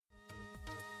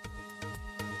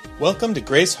Welcome to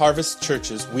Grace Harvest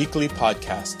Church's weekly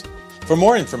podcast. For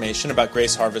more information about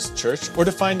Grace Harvest Church, or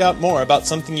to find out more about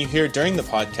something you hear during the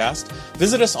podcast,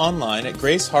 visit us online at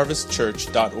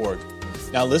graceharvestchurch.org.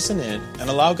 Now listen in and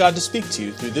allow God to speak to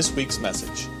you through this week's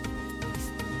message.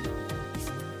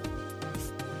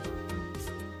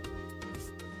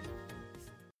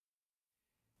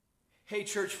 Hey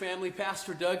church family,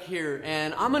 Pastor Doug here,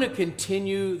 and I'm going to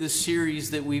continue the series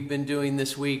that we've been doing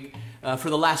this week for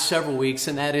the last several weeks,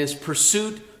 and that is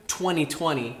Pursuit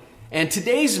 2020. And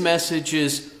today's message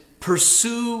is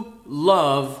Pursue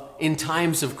Love in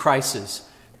Times of Crisis.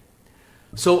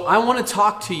 So I want to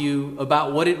talk to you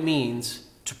about what it means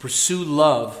to pursue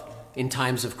love in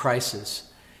times of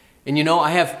crisis. And you know,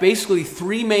 I have basically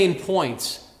three main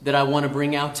points that I want to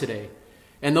bring out today.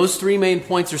 And those three main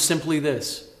points are simply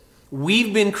this.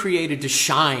 We've been created to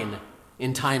shine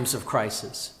in times of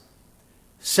crisis.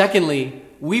 Secondly,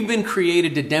 we've been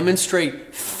created to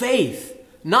demonstrate faith,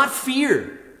 not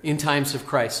fear, in times of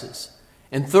crisis.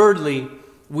 And thirdly,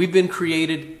 we've been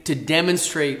created to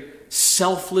demonstrate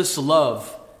selfless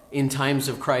love in times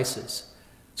of crisis.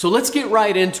 So let's get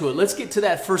right into it. Let's get to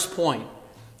that first point.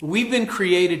 We've been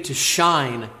created to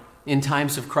shine in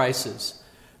times of crisis.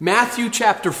 Matthew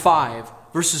chapter 5,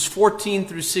 verses 14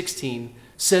 through 16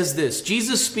 says this.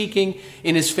 Jesus speaking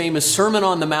in his famous Sermon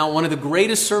on the Mount, one of the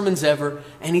greatest sermons ever,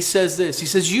 and he says this. He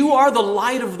says, "You are the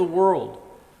light of the world,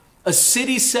 a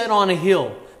city set on a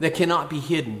hill that cannot be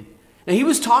hidden." Now he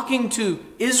was talking to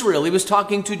Israel. He was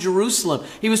talking to Jerusalem.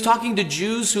 He was talking to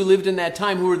Jews who lived in that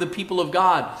time, who were the people of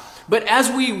God. But as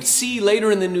we see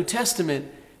later in the New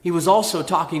Testament, he was also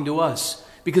talking to us,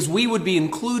 because we would be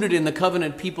included in the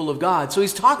covenant people of God. So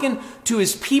he's talking to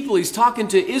his people, he's talking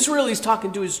to Israel, he's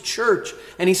talking to his church,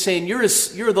 and he's saying, you're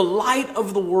the light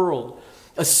of the world,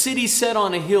 a city set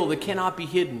on a hill that cannot be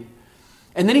hidden.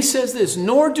 And then he says this,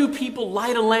 "Nor do people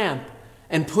light a lamp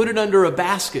and put it under a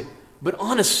basket, but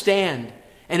on a stand,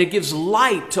 and it gives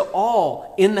light to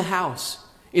all in the house.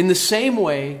 In the same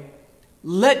way,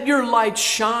 let your light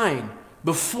shine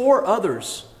before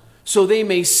others, so they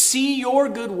may see your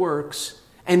good works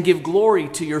and give glory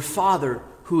to your Father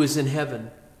who is in heaven."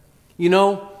 You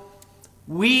know,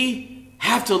 we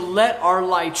have to let our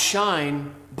light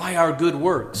shine by our good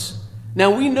works.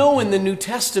 Now, we know in the New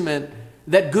Testament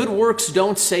that good works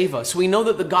don't save us. We know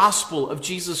that the gospel of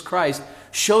Jesus Christ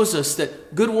shows us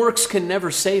that good works can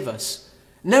never save us.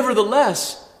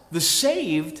 Nevertheless, the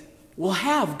saved will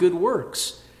have good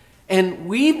works. And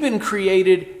we've been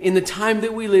created in the time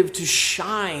that we live to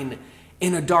shine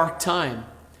in a dark time.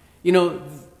 You know,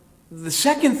 the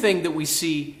second thing that we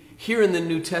see here in the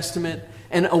New Testament,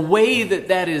 and a way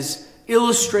that is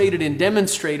illustrated and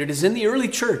demonstrated, is in the early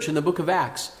church in the book of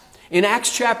Acts. In Acts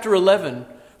chapter 11,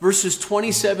 verses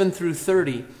 27 through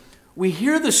 30, we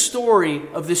hear the story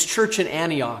of this church in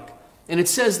Antioch. And it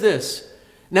says this,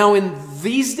 "Now in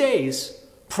these days,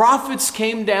 prophets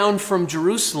came down from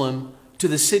Jerusalem to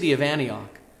the city of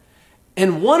Antioch.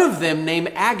 And one of them,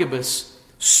 named Agabus,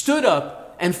 stood up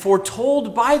and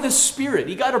foretold by the Spirit,"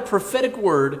 he got a prophetic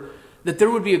word, "that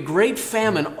there would be a great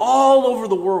famine all over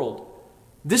the world."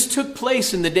 This took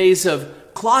place in the days of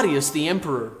Claudius the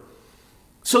emperor.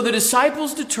 "So the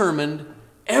disciples determined,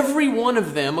 every one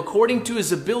of them, according to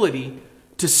his ability,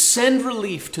 to send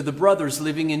relief to the brothers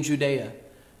living in Judea.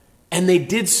 And they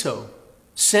did so,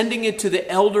 sending it to the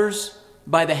elders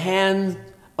by the hand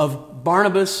of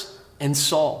Barnabas and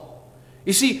Saul."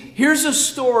 You see, here's a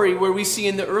story where we see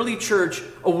in the early church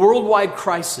a worldwide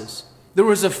crisis. There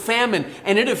was a famine,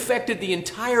 and it affected the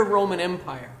entire Roman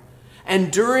Empire.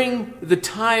 And during the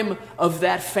time of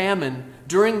that famine,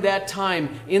 during that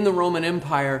time in the Roman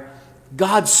Empire,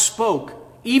 God spoke,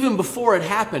 even before it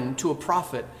happened, to a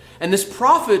prophet. And this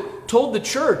prophet told the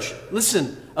church,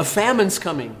 listen, a famine's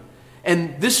coming.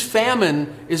 And this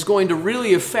famine is going to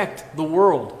really affect the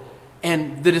world.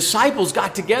 And the disciples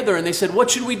got together and they said,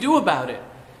 what should we do about it?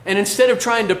 And instead of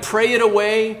trying to pray it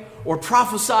away or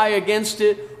prophesy against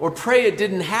it or pray it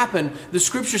didn't happen, the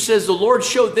scripture says the Lord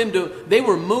showed them they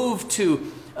were moved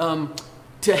to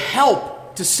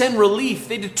help, to send relief.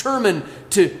 They determined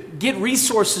to get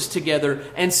resources together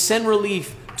and send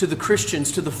relief to the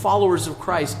Christians, to the followers of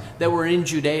Christ that were in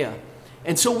Judea.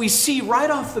 And so we see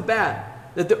right off the bat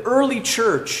that the early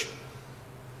church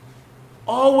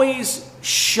always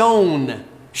shined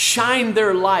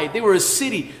their light. They were a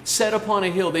city set upon a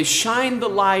hill. They shined the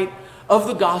light of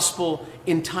the gospel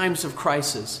in times of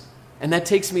crisis. And that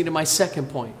takes me to my second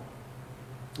point.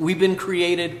 We've been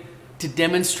created to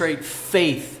demonstrate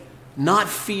faith, not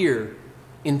fear,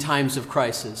 in times of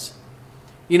crisis.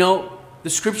 You know, the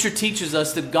scripture teaches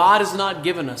us that God has not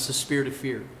given us a spirit of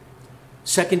fear.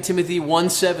 2 Timothy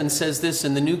 1:7 says this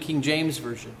in the New King James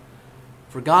Version.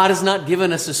 For God has not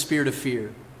given us a spirit of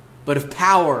fear, but of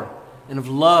power and of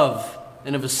love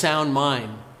and of a sound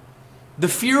mind. The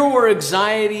fear or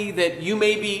anxiety that you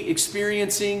may be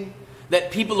experiencing,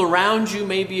 that people around you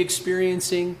may be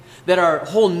experiencing, that our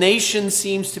whole nation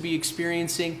seems to be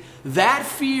experiencing, that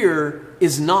fear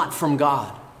is not from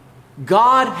God.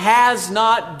 God has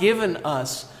not given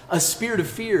us a spirit of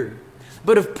fear,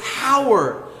 but of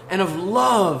power and of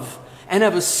love and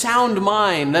of a sound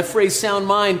mind. That phrase sound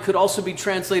mind could also be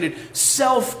translated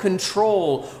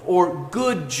self-control or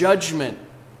good judgment.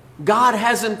 God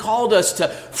hasn't called us to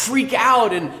freak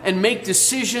out and make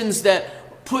decisions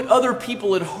that put other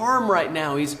people at harm right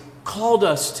now. He's called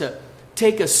us to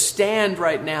take a stand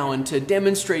right now and to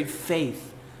demonstrate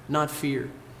faith, not fear.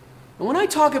 And when I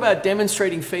talk about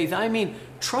demonstrating faith, I mean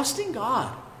trusting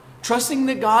God, trusting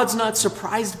that God's not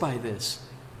surprised by this.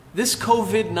 This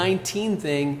COVID-19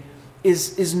 thing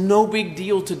is no big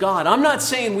deal to God. I'm not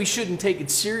saying we shouldn't take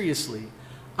it seriously.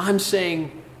 I'm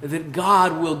saying that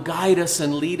God will guide us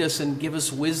and lead us and give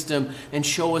us wisdom and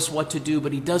show us what to do,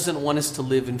 but He doesn't want us to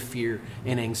live in fear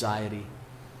and anxiety.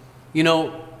 You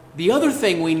know, the other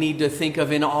thing we need to think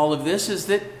of in all of this is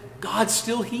that God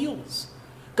still heals.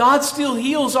 God still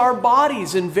heals our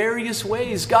bodies in various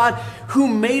ways. God, who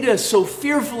made us so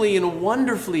fearfully and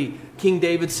wonderfully, King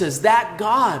David says, that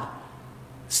God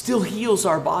still heals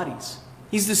our bodies.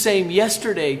 He's the same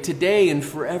yesterday, today, and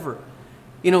forever.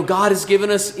 You know, God has given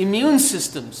us immune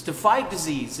systems to fight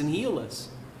disease and heal us.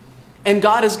 And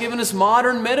God has given us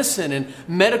modern medicine and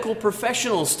medical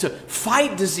professionals to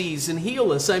fight disease and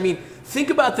heal us. I mean, think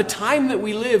about the time that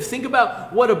we live. Think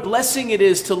about what a blessing it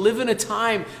is to live in a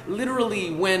time,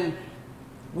 literally, when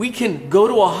we can go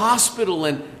to a hospital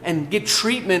and get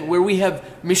treatment, where we have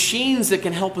machines that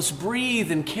can help us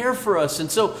breathe and care for us.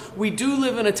 And so we do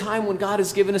live in a time when God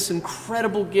has given us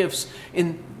incredible gifts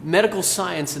in medical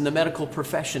science and the medical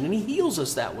profession, and He heals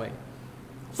us that way.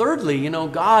 Thirdly, you know,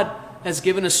 God has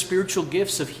given us spiritual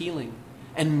gifts of healing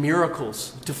and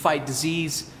miracles to fight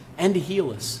disease and to heal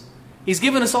us. He's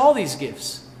given us all these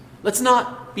gifts. Let's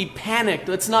not be panicked.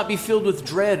 Let's not be filled with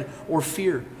dread or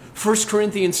fear. 1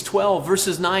 Corinthians 12,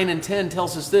 verses 9 and 10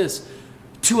 tells us this.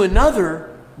 To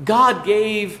another, God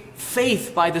gave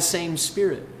faith by the same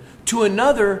Spirit. To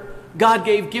another, God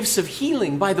gave gifts of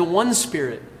healing by the one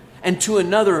Spirit. And to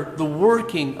another, the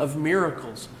working of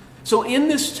miracles. So in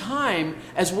this time,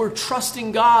 as we're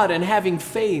trusting God and having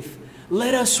faith,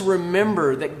 let us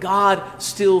remember that God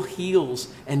still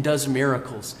heals and does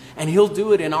miracles. And He'll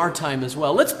do it in our time as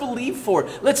well. Let's believe for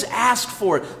it. Let's ask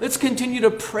for it. Let's continue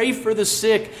to pray for the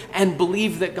sick and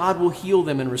believe that God will heal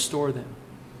them and restore them.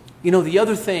 You know, the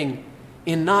other thing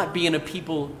in not being a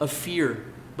people of fear,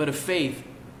 but of faith,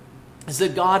 is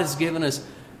that God has given us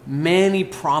many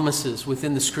promises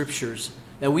within the Scriptures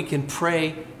that we can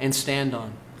pray and stand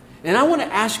on. And I want to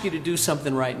ask you to do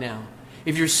something right now.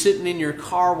 If you're sitting in your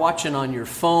car watching on your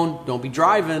phone, don't be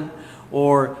driving.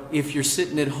 Or if you're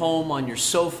sitting at home on your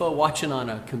sofa watching on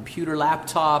a computer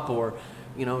laptop, or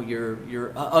you know,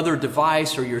 your other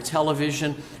device or your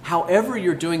television, however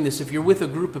you're doing this, if you're with a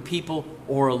group of people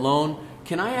or alone,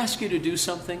 can I ask you to do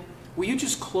something? Will you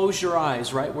just close your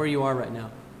eyes right where you are right now?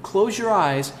 Close your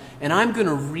eyes, and I'm going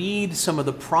to read some of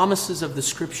the promises of the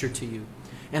Scripture to you.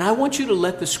 And I want you to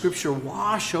let the Scripture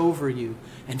wash over you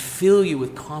and fill you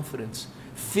with confidence,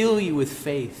 fill you with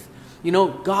faith. You know,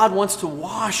 God wants to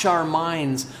wash our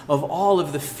minds of all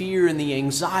of the fear and the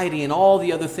anxiety and all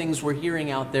the other things we're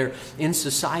hearing out there in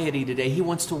society today. He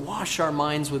wants to wash our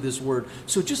minds with His Word.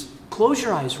 So just close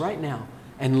your eyes right now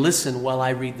and listen while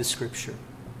I read the Scripture.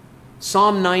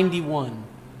 Psalm 91,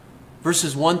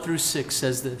 verses 1 through 6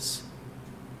 says this.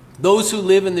 Those who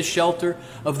live in the shelter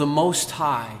of the Most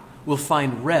High will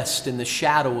find rest in the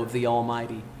shadow of the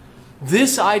Almighty.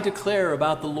 This I declare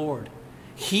about the Lord.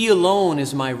 He alone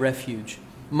is my refuge,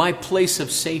 my place of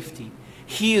safety.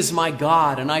 He is my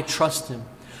God, and I trust Him.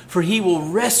 For He will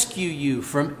rescue you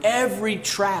from every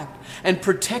trap and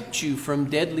protect you from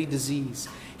deadly disease.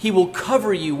 He will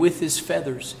cover you with His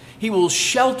feathers. He will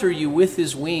shelter you with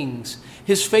His wings.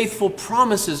 His faithful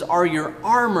promises are your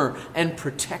armor and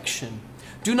protection.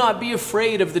 Do not be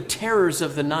afraid of the terrors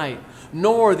of the night,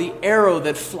 nor the arrow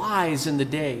that flies in the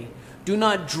day. Do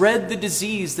not dread the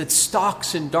disease that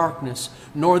stalks in darkness,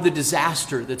 nor the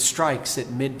disaster that strikes at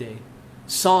midday.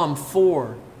 Psalm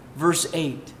 4, verse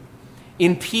 8.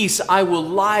 In peace I will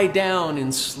lie down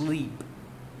and sleep,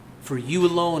 for you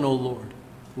alone, O Lord,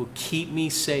 will keep me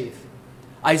safe.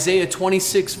 Isaiah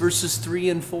 26, verses 3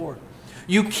 and 4.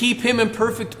 You keep him in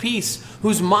perfect peace,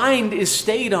 whose mind is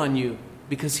stayed on you,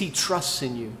 because he trusts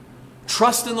in you.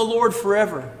 Trust in the Lord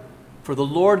forever, for the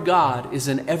Lord God is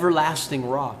an everlasting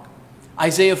rock.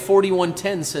 Isaiah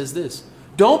 41:10 says this,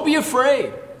 don't be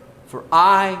afraid, for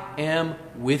I am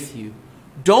with you.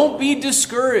 Don't be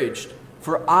discouraged,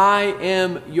 for I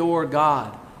am your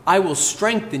God. I will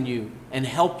strengthen you and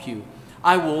help you.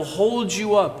 I will hold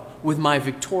you up with my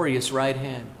victorious right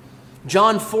hand.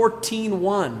 John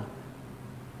 14:1.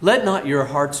 Let not your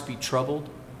hearts be troubled.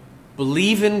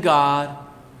 Believe in God.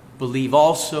 Believe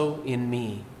also in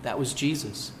me. That was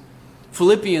Jesus.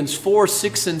 Philippians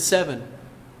 4:6 and 7.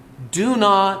 Do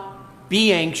not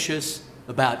be anxious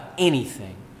about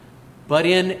anything, but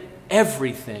in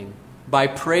everything, by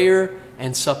prayer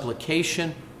and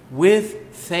supplication,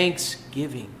 with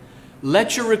thanksgiving,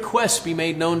 let your requests be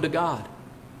made known to God.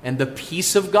 And the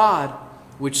peace of God,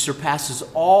 which surpasses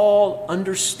all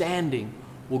understanding,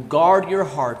 will guard your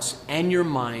hearts and your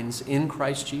minds in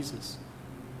Christ Jesus.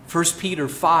 1 Peter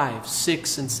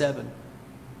 5:6 and 7.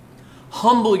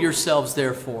 Humble yourselves,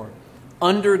 therefore,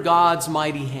 under God's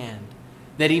mighty hand,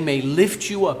 that he may lift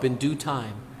you up in due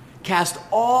time. Cast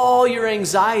all your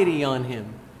anxiety on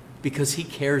him, because he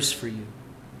cares for you.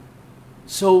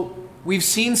 So we've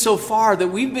seen so far that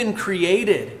we've been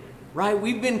created, right?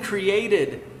 We've been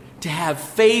created to have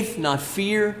faith, not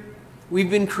fear. We've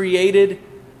been created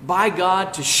by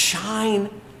God to shine.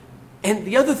 And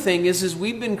the other thing is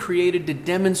we've been created to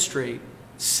demonstrate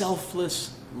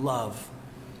selfless love.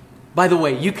 By the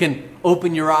way, you can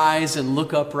open your eyes and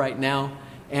look up right now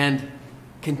and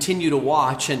continue to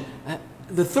watch. And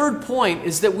the third point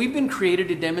is that we've been created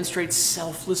to demonstrate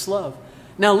selfless love.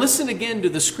 Now listen again to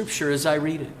the scripture as I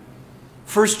read it.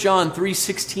 1 John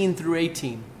 3:16 through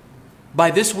 18.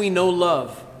 By this we know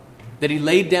love, that he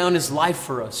laid down his life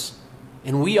for us,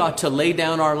 and we ought to lay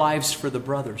down our lives for the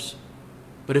brothers.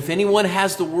 But if anyone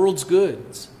has the world's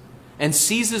goods and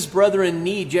sees his brother in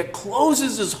need, yet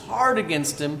closes his heart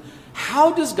against him,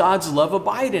 how does God's love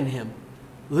abide in him?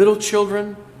 Little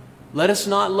children, let us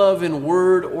not love in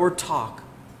word or talk,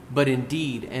 but in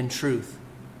deed and truth.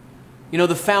 You know,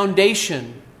 the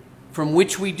foundation from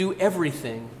which we do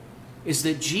everything is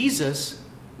that Jesus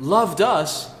loved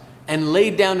us and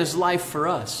laid down his life for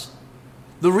us.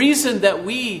 The reason that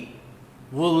we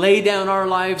will lay down our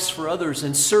lives for others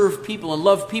and serve people and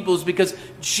love people is because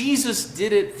Jesus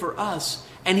did it for us,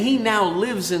 and he now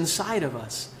lives inside of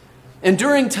us. And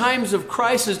during times of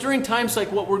crisis, during times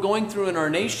like what we're going through in our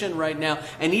nation right now,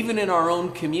 and even in our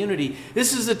own community,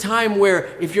 this is a time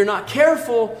where if you're not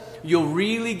careful, you'll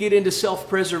really get into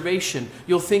self-preservation.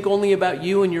 You'll think only about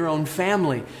you and your own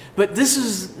family. But this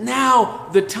is now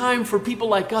the time for people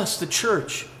like us, the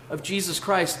church of Jesus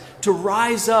Christ, to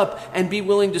rise up and be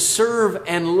willing to serve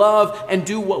and love and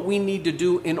do what we need to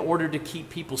do in order to keep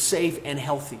people safe and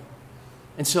healthy.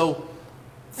 And so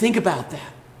think about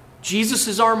that. Jesus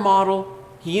is our model.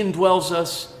 He indwells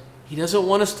us. He doesn't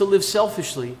want us to live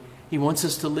selfishly. He wants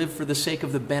us to live for the sake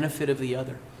of the benefit of the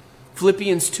other.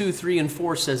 Philippians 2:3 and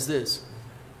 4 says this,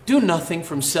 do nothing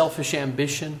from selfish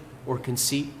ambition or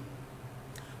conceit,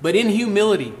 but in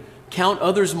humility count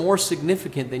others more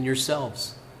significant than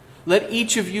yourselves. Let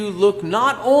each of you look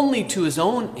not only to his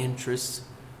own interests,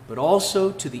 but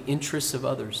also to the interests of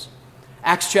others.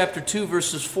 Acts chapter 2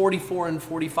 verses 44 and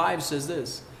 45 says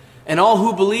this, and all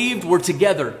who believed were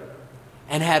together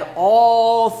and had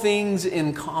all things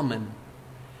in common.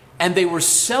 And they were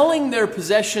selling their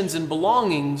possessions and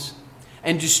belongings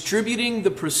and distributing the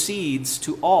proceeds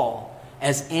to all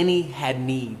as any had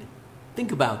need.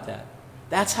 Think about that.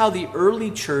 That's how the early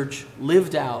church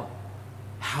lived out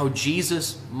how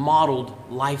Jesus modeled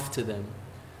life to them.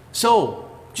 So,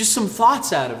 just some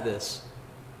thoughts out of this.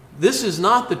 This is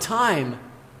not the time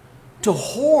to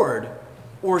hoard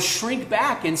or shrink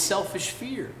back in selfish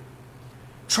fear.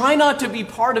 Try not to be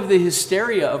part of the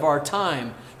hysteria of our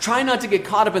time. Try not to get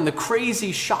caught up in the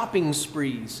crazy shopping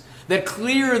sprees that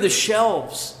clear the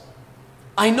shelves.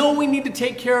 I know we need to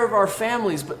take care of our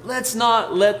families, but let's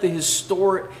not let the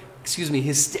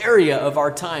hysteria of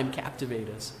our time captivate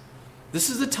us. This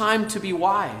is a time to be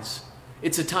wise.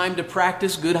 It's a time to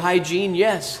practice good hygiene,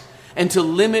 yes, and to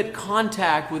limit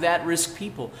contact with at-risk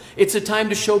people. It's a time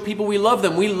to show people we love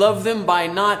them. We love them by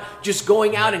not just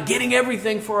going out and getting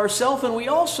everything for ourselves, and we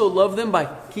also love them by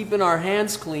keeping our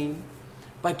hands clean,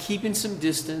 by keeping some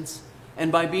distance,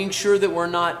 and by being sure that we're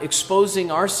not exposing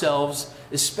ourselves,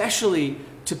 especially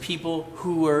to people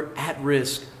who are at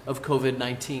risk of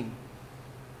COVID-19.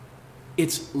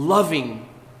 It's loving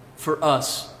for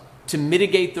us to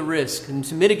mitigate the risk, and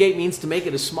to mitigate means to make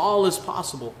it as small as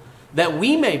possible, that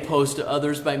we may pose to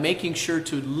others by making sure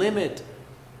to limit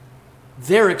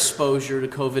their exposure to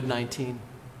COVID-19.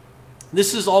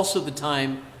 This is also the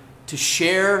time to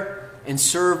share and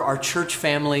serve our church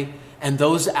family and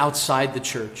those outside the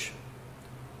church.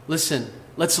 Listen,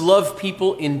 let's love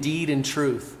people in deed and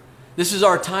truth. This is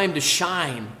our time to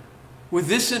shine. With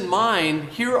this in mind,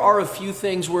 here are a few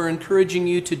things we're encouraging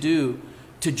you to do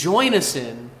to join us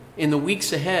in the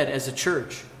weeks ahead as a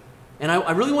church. And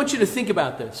I really want you to think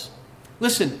about this.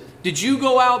 Listen, did you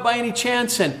go out by any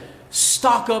chance and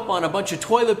stock up on a bunch of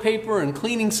toilet paper and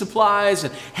cleaning supplies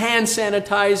and hand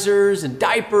sanitizers and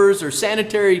diapers or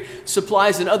sanitary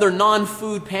supplies and other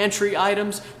non-food pantry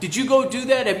items? Did you go do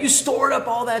that? Have you stored up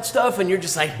all that stuff and you're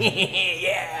just like,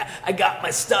 yeah, I got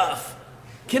my stuff?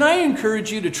 Can I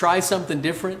encourage you to try something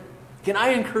different? Can I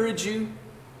encourage you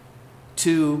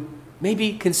to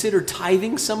maybe consider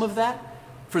tithing some of that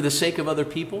for the sake of other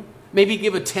people? Maybe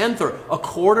give a tenth or a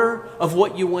quarter of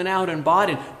what you went out and bought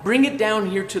and bring it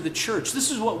down here to the church.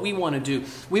 This is what we want to do.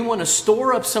 We want to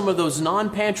store up some of those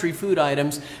non-pantry food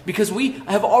items because we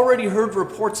have already heard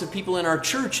reports of people in our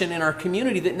church and in our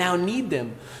community that now need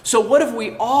them. So what if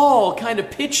we all kind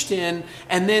of pitched in,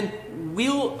 and then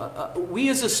we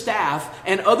as a staff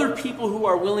and other people who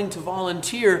are willing to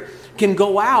volunteer can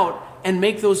go out and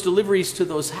make those deliveries to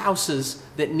those houses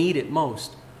that need it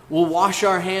most. We'll wash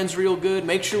our hands real good,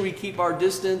 make sure we keep our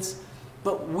distance.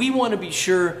 But we want to be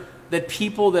sure that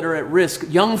people that are at risk,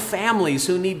 young families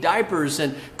who need diapers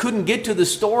and couldn't get to the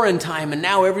store in time and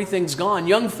now everything's gone,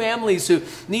 young families who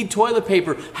need toilet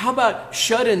paper. How about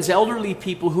shut-ins, elderly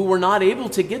people who were not able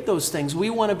to get those things? We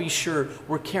want to be sure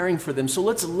we're caring for them. So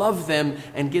let's love them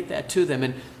and get that to them.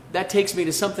 And that takes me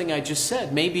to something I just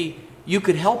said. Maybe you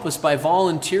could help us by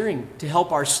volunteering to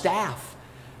help our staff.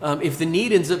 If the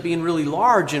need ends up being really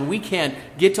large and we can't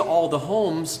get to all the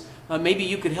homes, maybe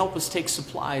you could help us take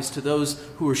supplies to those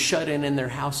who are shut in their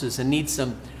houses and need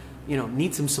some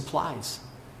supplies.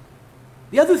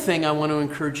 The other thing I want to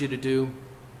encourage you to do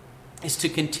is to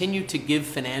continue to give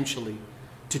financially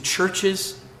to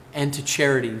churches and to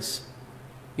charities.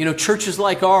 You know, churches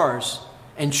like ours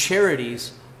and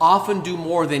charities often do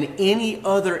more than any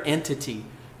other entity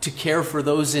to care for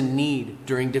those in need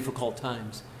during difficult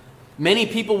times. Many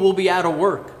people will be out of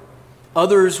work.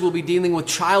 Others will be dealing with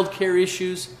childcare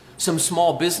issues. Some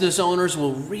small business owners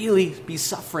will really be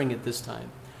suffering at this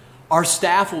time. Our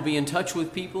staff will be in touch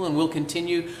with people and we'll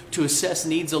continue to assess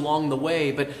needs along the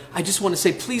way. But I just want to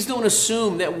say, please don't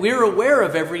assume that we're aware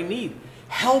of every need.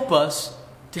 Help us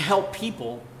to help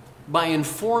people by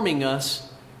informing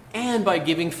us and by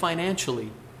giving financially.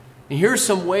 And here are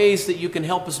some ways that you can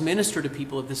help us minister to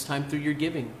people at this time through your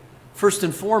giving. First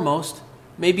and foremost,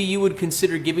 maybe you would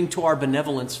consider giving to our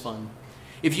benevolence fund.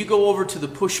 If you go over to the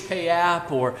PushPay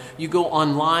app or you go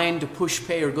online to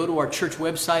PushPay or go to our church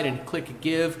website and click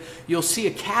Give, you'll see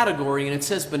a category and it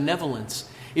says benevolence.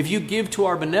 If you give to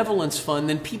our benevolence fund,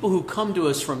 then people who come to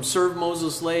us from Serve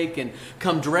Moses Lake and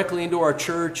come directly into our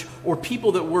church, or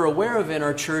people that we're aware of in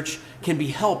our church, can be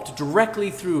helped directly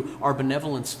through our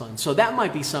benevolence fund. So that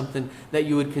might be something that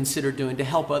you would consider doing to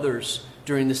help others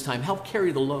during this time, help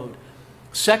carry the load.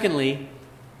 Secondly,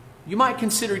 you might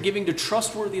consider giving to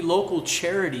trustworthy local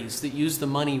charities that use the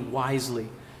money wisely.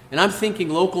 And I'm thinking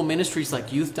local ministries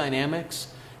like Youth Dynamics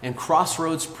and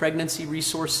Crossroads Pregnancy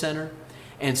Resource Center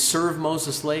and Serve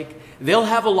Moses Lake. They'll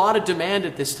have a lot of demand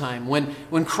at this time.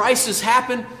 When crises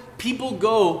happen, people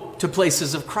go to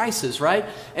places of crisis, right?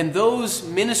 And those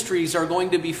ministries are going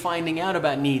to be finding out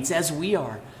about needs, as we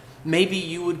are. Maybe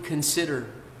you would consider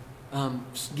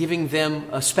giving them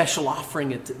a special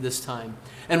offering at this time.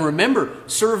 And remember,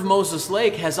 Serve Moses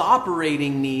Lake has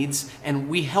operating needs and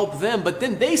we help them, but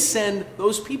then they send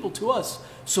those people to us,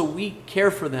 so we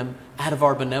care for them out of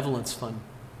our benevolence fund.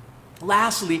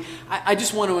 Lastly, I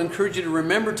just want to encourage you to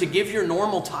remember to give your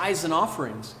normal tithes and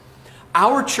offerings.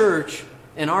 Our church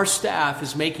and our staff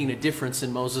is making a difference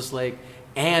in Moses Lake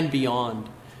and beyond.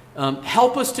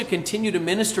 Help us to continue to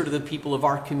minister to the people of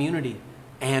our community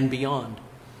and beyond.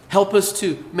 Help us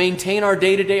to maintain our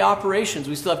day-to-day operations.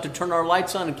 We still have to turn our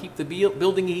lights on and keep the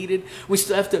building heated. We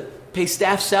still have to pay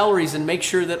staff salaries and make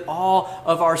sure that all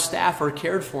of our staff are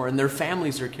cared for and their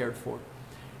families are cared for.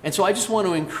 And so I just want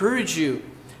to encourage you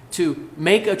to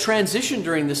make a transition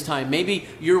during this time. Maybe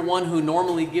you're one who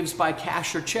normally gives by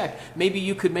cash or check. Maybe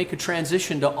you could make a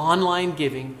transition to online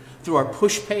giving through our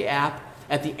PushPay app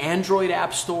at the Android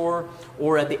App Store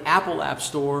or at the Apple App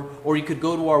Store, or you could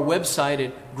go to our website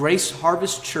at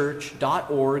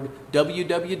graceharvestchurch.org,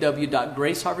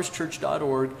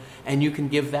 www.graceharvestchurch.org, and you can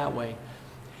give that way.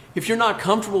 If you're not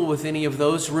comfortable with any of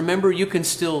those, remember you can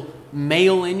still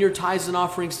mail in your tithes and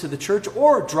offerings to the church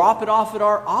or drop it off at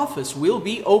our office. We'll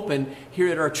be open here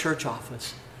at our church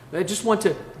office. But I just want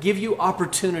to give you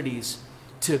opportunities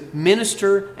to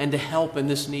minister and to help in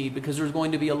this need, because there's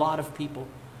going to be a lot of people.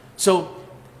 So,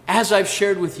 as I've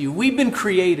shared with you, we've been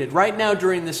created, right now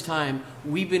during this time,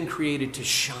 we've been created to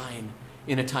shine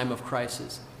in a time of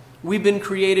crisis. We've been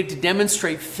created to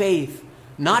demonstrate faith,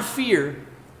 not fear,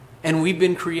 and we've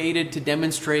been created to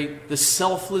demonstrate the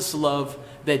selfless love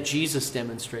that Jesus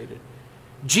demonstrated.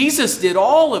 Jesus did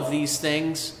all of these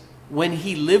things when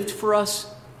He lived for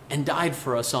us and died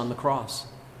for us on the cross.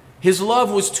 His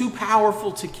love was too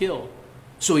powerful to kill,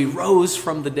 so He rose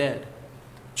from the dead.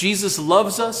 Jesus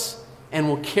loves us and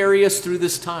will carry us through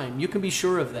this time. You can be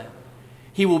sure of that.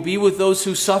 He will be with those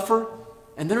who suffer,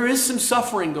 and there is some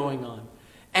suffering going on.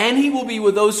 And He will be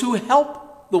with those who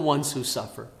help the ones who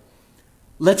suffer.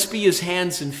 Let's be His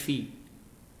hands and feet.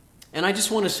 And I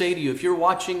just want to say to you, if you're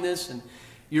watching this and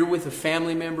you're with a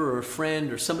family member or a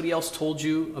friend or somebody else told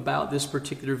you about this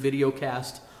particular video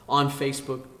cast on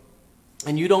Facebook,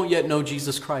 and you don't yet know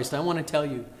Jesus Christ, I want to tell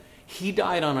you, He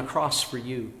died on a cross for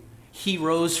you. He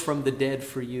rose from the dead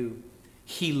for you.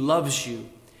 He loves you.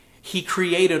 He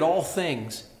created all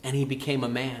things, and He became a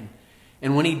man.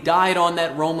 And when He died on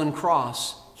that Roman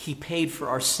cross, He paid for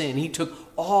our sin. He took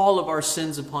all of our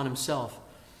sins upon Himself.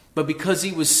 But because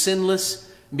He was sinless,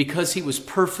 because He was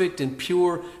perfect and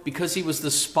pure, because He was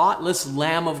the spotless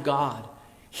Lamb of God,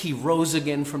 He rose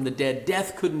again from the dead.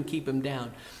 Death couldn't keep Him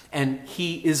down. And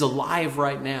He is alive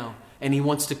right now. And He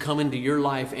wants to come into your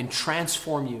life and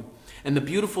transform you. And the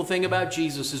beautiful thing about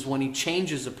Jesus is when He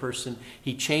changes a person,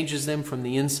 He changes them from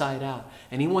the inside out.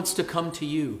 And He wants to come to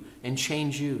you and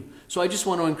change you. So I just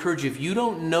want to encourage you, if you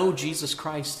don't know Jesus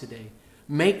Christ today,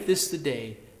 make this the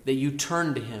day that you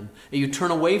turn to Him, that you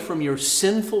turn away from your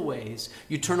sinful ways,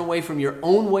 you turn away from your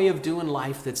own way of doing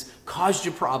life that's caused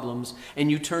you problems,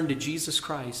 and you turn to Jesus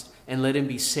Christ and let Him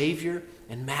be Savior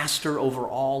and Master over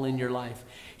all in your life.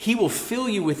 He will fill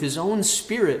you with His own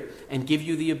Spirit and give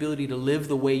you the ability to live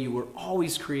the way you were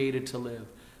always created to live.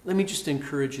 Let me just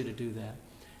encourage you to do that.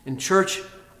 And church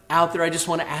out there, I just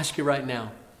want to ask you right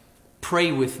now,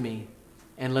 pray with me,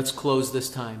 and let's close this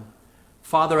time.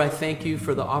 Father, I thank You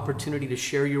for the opportunity to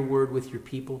share Your word with Your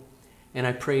people. And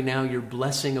I pray now Your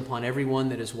blessing upon everyone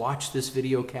that has watched this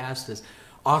video cast. As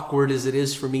awkward as it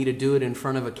is for me to do it in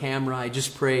front of a camera, I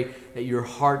just pray that Your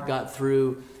heart got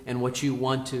through and what You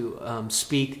want to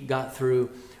speak got through.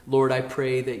 Lord, I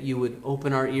pray that You would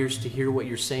open our ears to hear what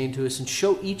You're saying to us and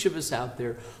show each of us out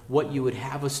there what You would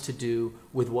have us to do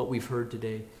with what we've heard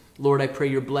today. Lord, I pray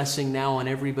Your blessing now on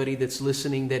everybody that's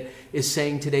listening that is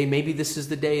saying today, maybe this is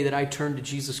the day that I turn to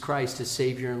Jesus Christ as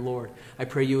Savior and Lord. I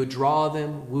pray You would draw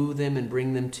them, woo them, and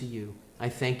bring them to You. I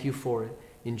thank You for it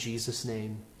in Jesus'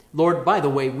 name. Lord, by the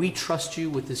way, we trust You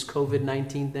with this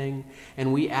COVID-19 thing,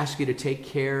 and we ask You to take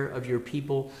care of Your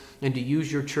people and to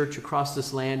use Your church across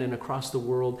this land and across the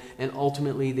world, and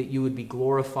ultimately that You would be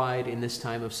glorified in this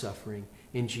time of suffering.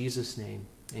 In Jesus' name,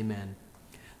 amen.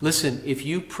 Listen, if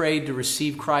you prayed to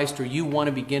receive Christ or you want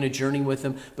to begin a journey with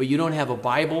Him, but you don't have a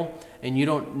Bible and you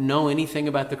don't know anything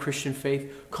about the Christian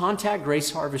faith, contact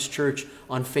Grace Harvest Church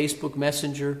on Facebook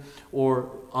Messenger or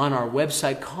on our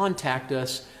website. Contact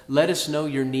us. Let us know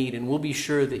your need, and we'll be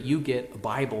sure that you get a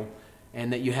Bible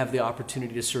and that you have the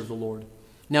opportunity to serve the Lord.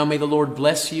 Now may the Lord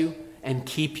bless you and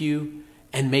keep you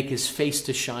and make His face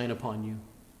to shine upon you.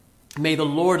 May the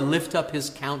Lord lift up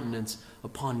His countenance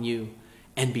upon you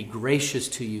and be gracious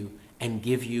to you and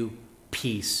give you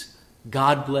peace.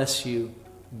 God bless you.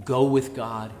 Go with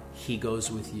God. He goes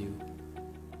with you.